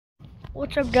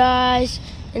What's up, guys?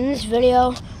 In this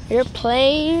video, we're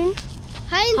playing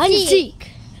hide and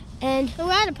seek. And we're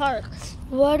at a park.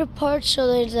 We're at a park, so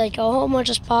there's like a whole bunch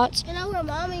of spots. And our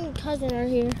mom and cousin are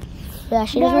here. Yeah,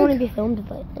 she doesn't want to be filmed,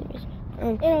 but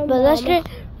anyways. But let's get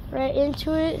right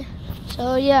into it.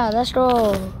 So yeah, let's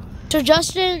go. So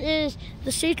Justin is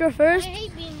the seeker first. I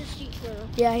hate being the seeker.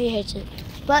 Yeah, he hates it.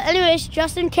 But anyways,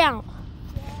 Justin, count.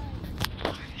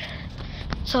 Yeah.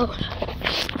 So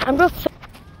I'm gonna.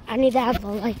 I need to have the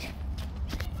light.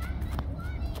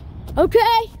 Okay.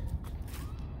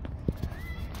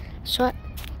 So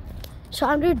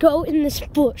I'm gonna go in this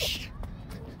bush.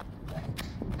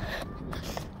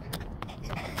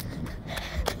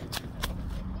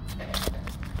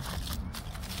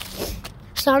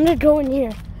 So I'm gonna go in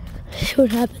here. See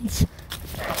what happens.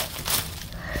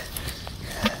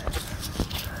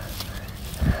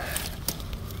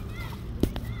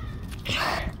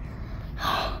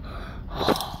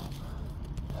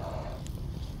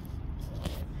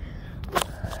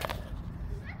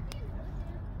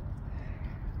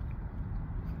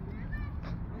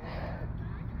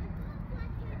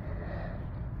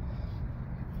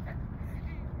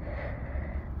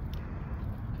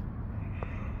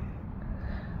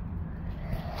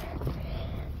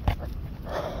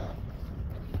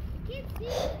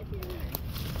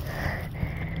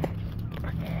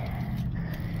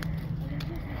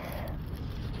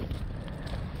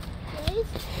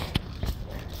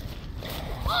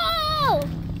 Oh!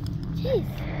 Jeez.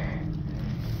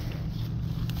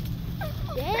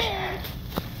 Dad.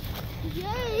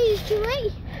 Jeez, you're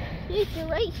right. You're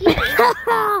right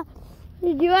here.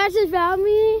 Did you actually found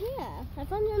me? Yeah, I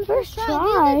found you on the First first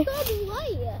try.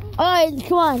 Alright,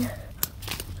 come on.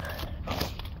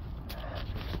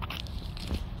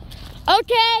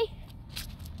 Okay.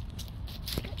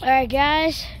 Alright,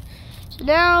 guys. So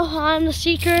now I'm the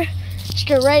seeker. Let's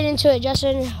get right into it,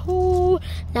 Justin. Ooh.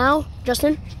 Now,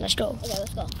 Justin, let's go. Okay,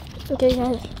 let's go. Okay,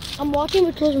 guys. I'm walking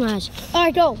with closed my eyes.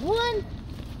 Alright, go. 1,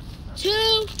 2.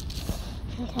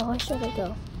 Okay, where should I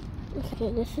go?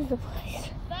 Okay, this is the place.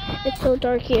 It's so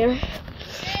dark here.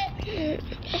 It's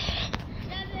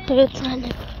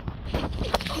random.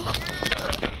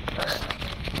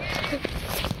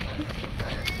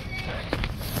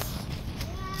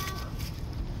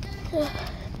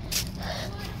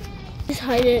 Just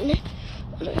hide it.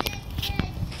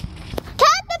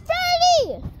 Cat the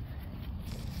Freddy!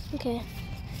 Okay.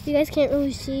 You guys can't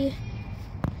really see.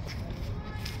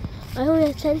 I only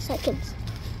have 10 seconds.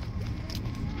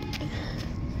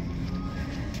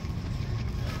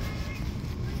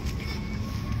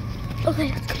 Okay,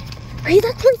 let's go. Hey,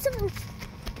 that's my sound.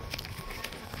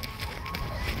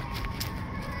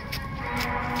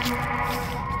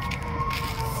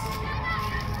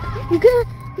 You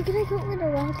gonna go where the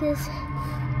rock is?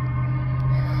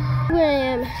 Where I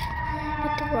am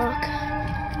at the rock.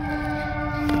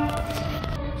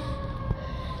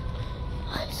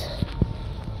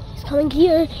 He's coming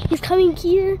here. He's coming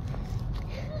here.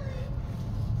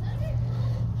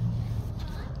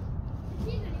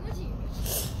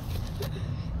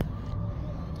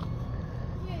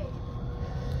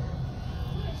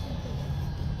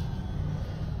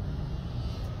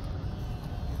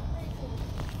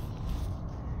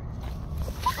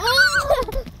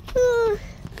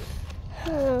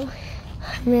 Oh,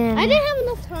 man. I didn't have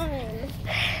enough time.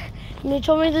 You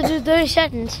told me to do 30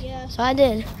 seconds. Yeah. So I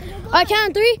did. Alright,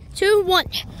 count 3, 2, 1.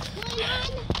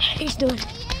 He's doing it.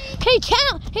 Hey,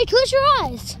 count. Hey, close your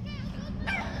eyes.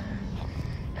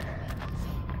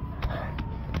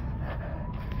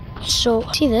 So,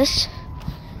 see this?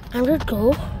 I'm gonna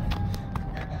go.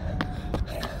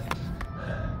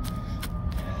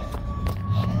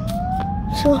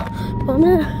 So, I'm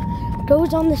gonna go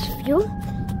down this field.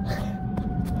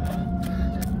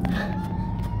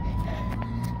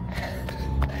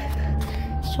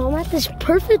 So I'm at this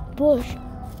perfect bush.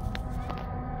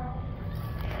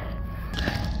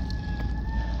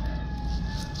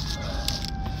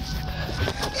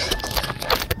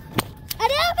 I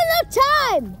didn't have enough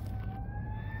time.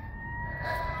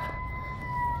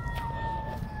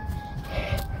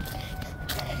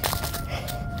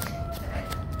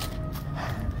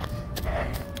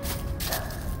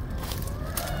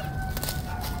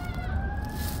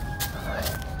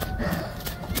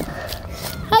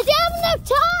 I didn't have enough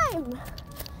time.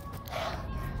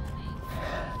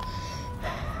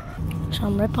 So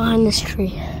I'm right behind this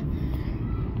tree.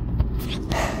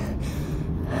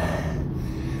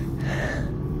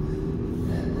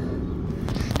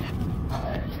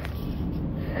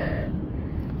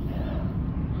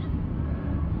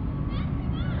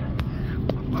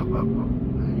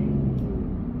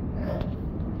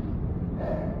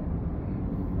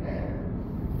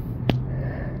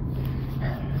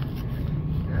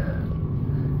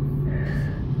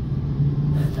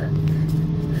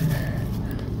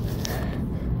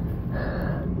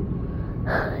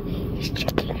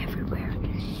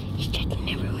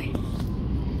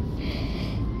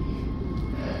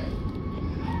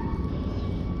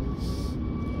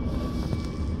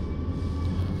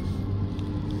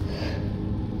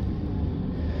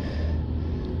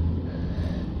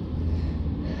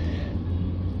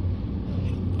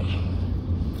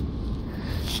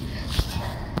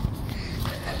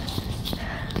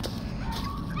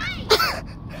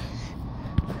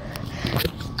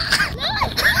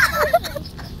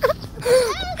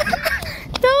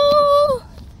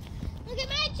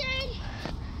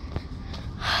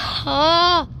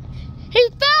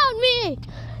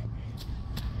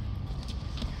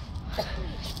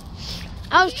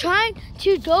 trying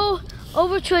to go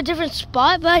over to a different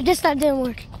spot, but I guess that didn't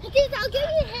work. Dude, I'll give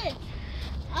you a hint.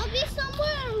 I'll be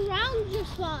somewhere around your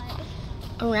spot.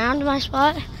 Around my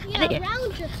spot? Yeah,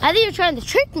 around your spot. I think you're trying to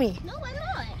trick me. No, I'm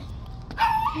not.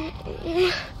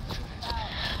 Okay,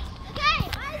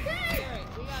 my turn.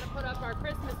 We gotta put up our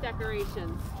Christmas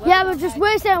decorations. Yeah, but just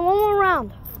wait a second. One more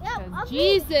round. Yeah, Because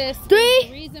Jesus Three. is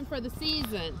the reason for the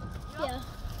season, Yeah.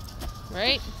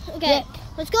 right? Okay, Yeah.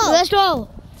 let's go. Let's go.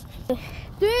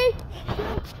 3.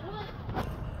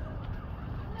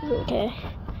 Okay.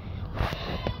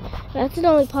 I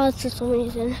accidentally paused for some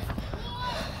reason.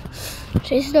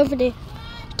 Chase it over there.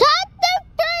 Top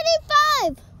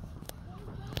 35.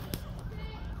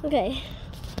 Okay.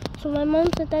 So my mom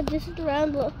said that this is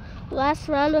the last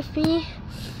round of me.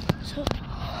 So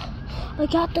I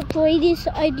got the greatest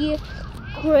idea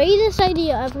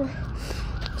ever.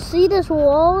 See this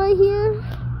wall right here?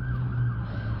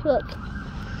 Look.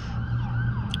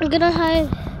 I'm gonna hide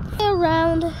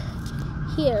around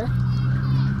here.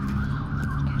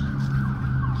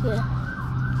 Yeah.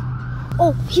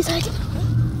 Oh, he's hiding.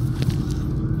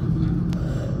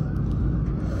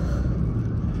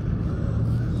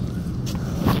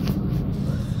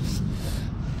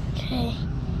 Okay.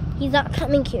 He's not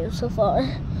coming here so far.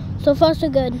 So far, so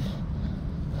good.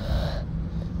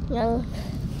 Yeah.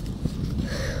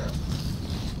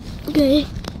 Okay.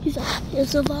 He's not here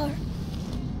so far.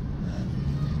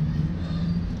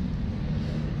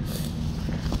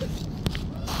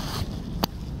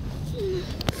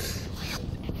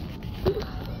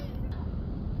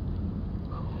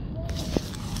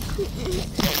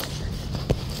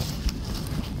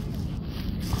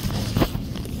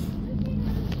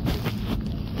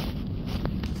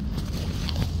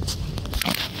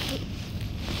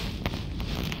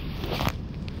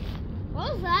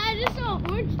 What was that? I just saw an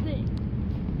orange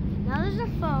thing. Now there's a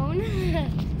phone.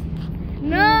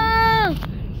 No!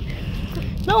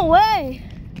 No way!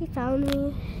 He found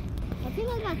me. I think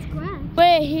I got scratched.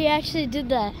 Wait, he actually did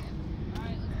that.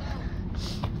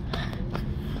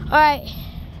 Alright.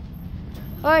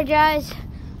 Alright guys.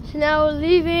 So now we're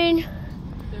leaving.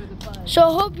 So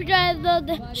hope you guys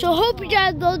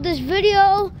loved this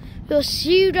video. We'll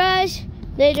see you guys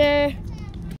later.